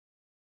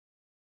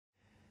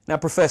Now,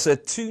 Professor,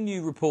 two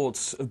new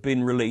reports have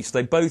been released.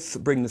 They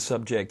both bring the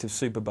subject of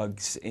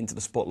superbugs into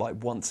the spotlight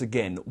once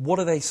again. What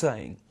are they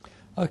saying?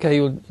 Okay,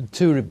 well,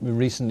 two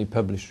recently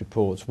published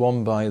reports,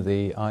 one by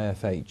the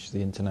IFH,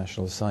 the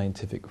International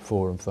Scientific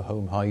Forum for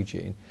Home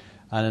Hygiene,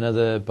 and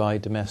another by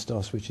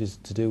Domestos, which is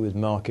to do with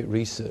market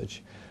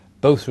research.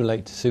 Both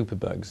relate to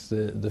superbugs.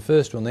 The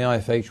first one, the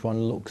IFH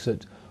one, looks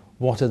at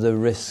what are the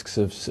risks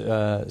of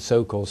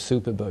so-called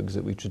superbugs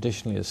that we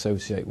traditionally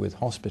associate with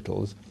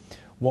hospitals.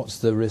 What's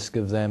the risk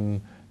of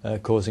them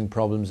causing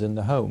problems in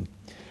the home?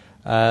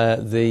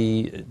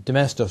 The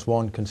Domestos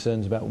one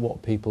concerns about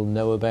what people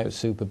know about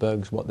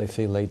superbugs, what they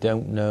feel they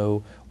don't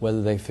know,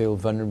 whether they feel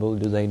vulnerable,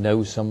 do they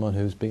know someone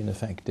who's been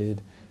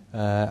affected,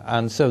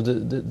 and so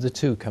the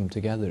two come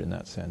together in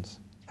that sense.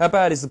 How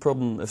bad is the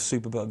problem of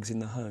superbugs in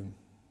the home?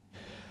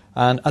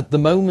 And at the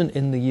moment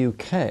in the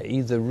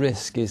UK, the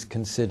risk is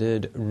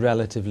considered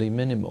relatively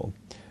minimal.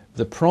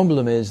 The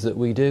problem is that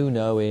we do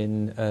know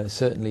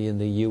certainly in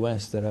the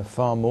US, there are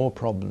far more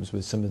problems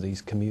with some of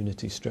these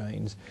community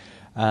strains.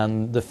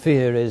 And the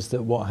fear is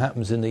that what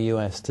happens in the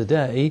US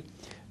today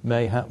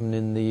may happen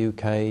in the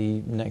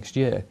UK next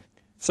year.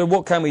 So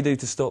what can we do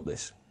to stop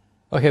this?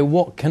 Okay,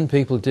 what can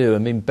people do? I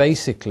mean,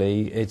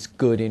 basically, it's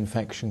good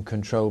infection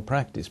control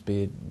practice,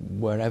 be it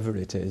wherever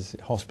it is,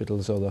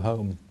 hospitals or the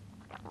home.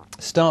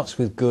 Starts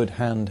with good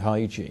hand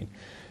hygiene,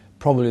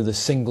 probably the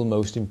single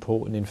most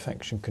important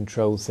infection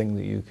control thing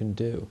that you can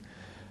do.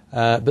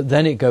 But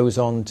then it goes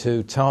on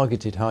to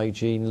targeted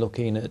hygiene,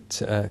 looking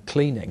at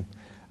cleaning.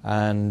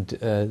 And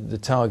the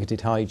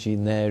targeted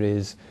hygiene there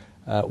is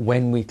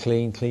when we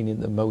clean at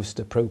the most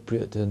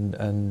appropriate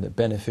and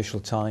beneficial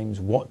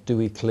times. What do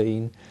we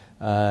clean?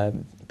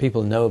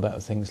 People know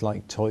about things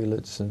like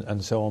toilets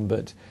and so on,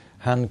 but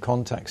hand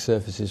contact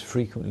surfaces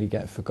frequently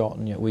get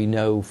forgotten. Yet we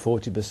know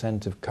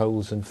 40% of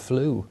colds and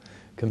flu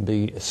can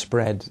be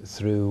spread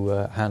through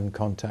hand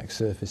contact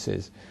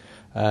surfaces.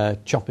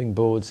 Chopping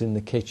boards in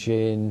the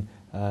kitchen,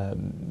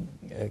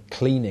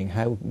 cleaning,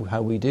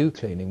 how we do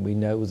cleaning. We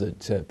know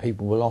that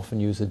people will often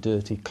use a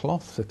dirty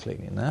cloth for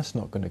cleaning. That's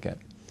not going to get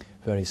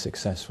very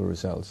successful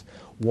results.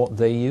 What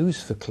they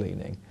use for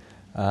cleaning,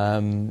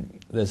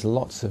 there's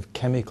lots of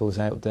chemicals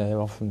out there,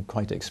 often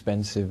quite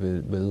expensive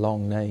with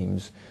long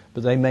names,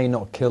 but they may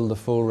not kill the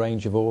full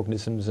range of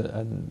organisms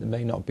and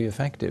may not be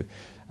effective.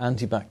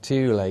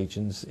 Antibacterial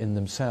agents in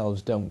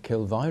themselves don't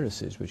kill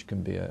viruses, which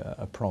can be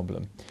a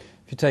problem.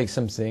 If you take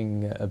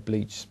something, a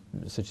bleach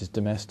such as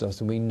Domestos,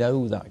 and we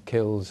know that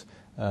kills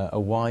a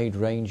wide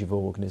range of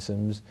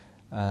organisms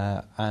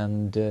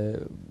and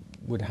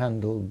would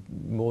handle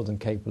more than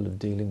capable of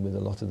dealing with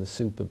a lot of the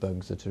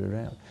superbugs that are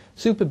around.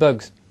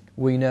 Superbugs,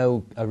 we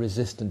know, are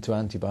resistant to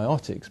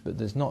antibiotics, but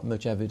there's not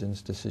much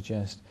evidence to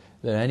suggest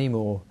they're any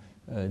more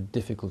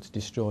difficult to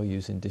destroy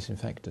using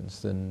disinfectants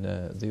than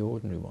the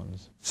ordinary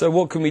ones. So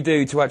what can we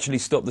do to actually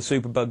stop the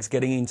superbugs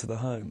getting into the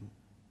home?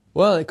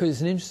 Well,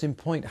 it's an interesting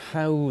point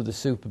how the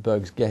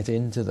superbugs get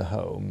into the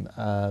home.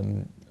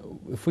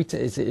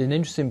 It's an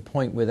interesting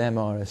point with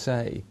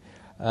MRSA.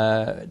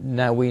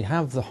 Now, we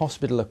have the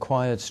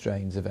hospital-acquired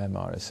strains of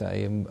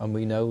MRSA, and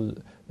we know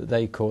that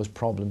they cause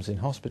problems in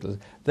hospitals.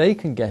 They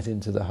can get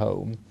into the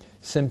home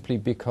simply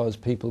because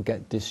people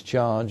get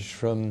discharged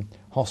from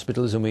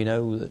hospitals, and we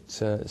know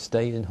that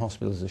stays in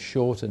hospitals are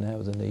shorter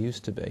now than they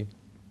used to be.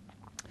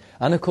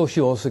 And, of course,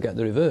 you also get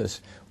the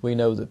reverse. We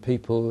know that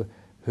people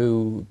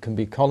who can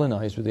be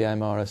colonised with the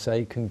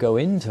MRSA can go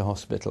into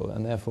hospital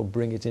and therefore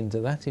bring it into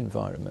that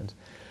environment.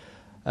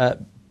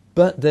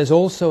 But there's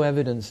also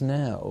evidence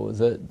now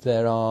that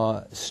there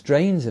are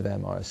strains of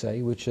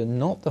MRSA which are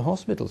not the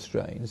hospital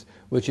strains,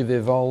 which have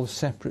evolved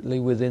separately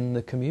within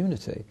the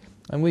community.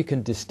 And we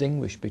can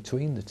distinguish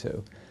between the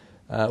two.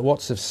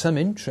 What's of some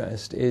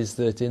interest is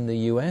that in the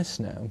US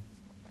now,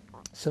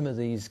 some of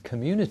these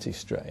community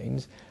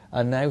strains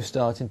are now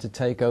starting to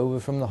take over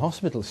from the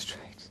hospital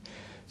strains.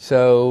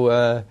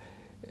 So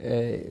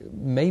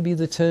maybe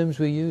the terms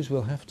we use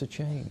will have to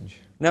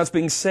change. Now, it's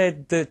being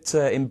said that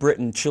in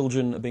Britain,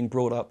 children are being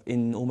brought up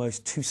in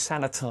almost too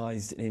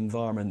sanitised an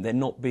environment. They're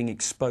not being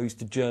exposed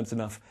to germs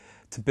enough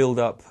to build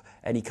up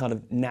any kind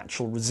of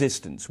natural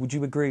resistance. Would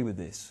you agree with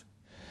this?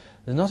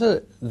 There's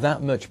not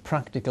that much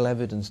practical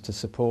evidence to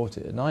support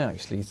it, and I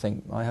actually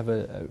think I have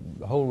a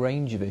whole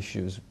range of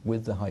issues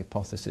with the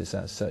hypothesis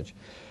as such.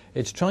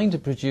 It's trying to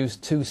produce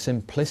too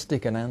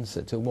simplistic an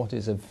answer to what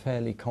is a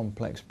fairly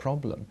complex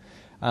problem.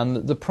 And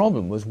the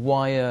problem was,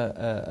 why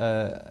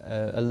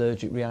are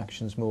allergic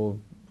reactions more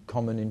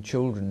common in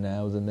children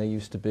now than they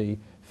used to be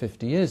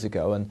 50 years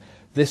ago? And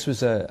this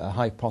was a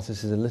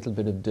hypothesis, a little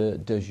bit of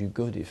dirt does you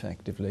good,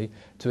 effectively,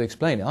 to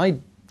explain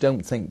it.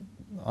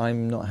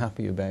 I'm not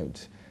happy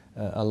about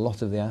a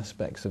lot of the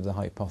aspects of the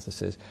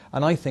hypothesis.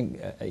 And I think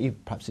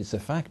perhaps it's a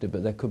factor,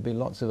 but there could be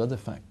lots of other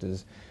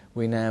factors.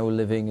 We're now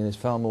living in, there's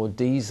far more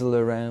diesel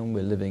around,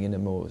 we're living in a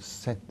more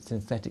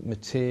synthetic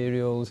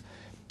materials.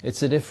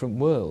 It's a different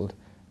world.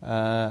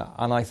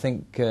 And I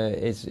think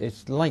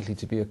it's likely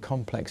to be a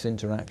complex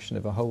interaction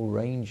of a whole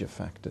range of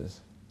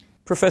factors.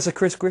 Professor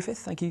Chris Griffith,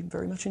 thank you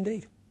very much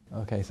indeed.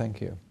 Okay,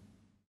 thank you.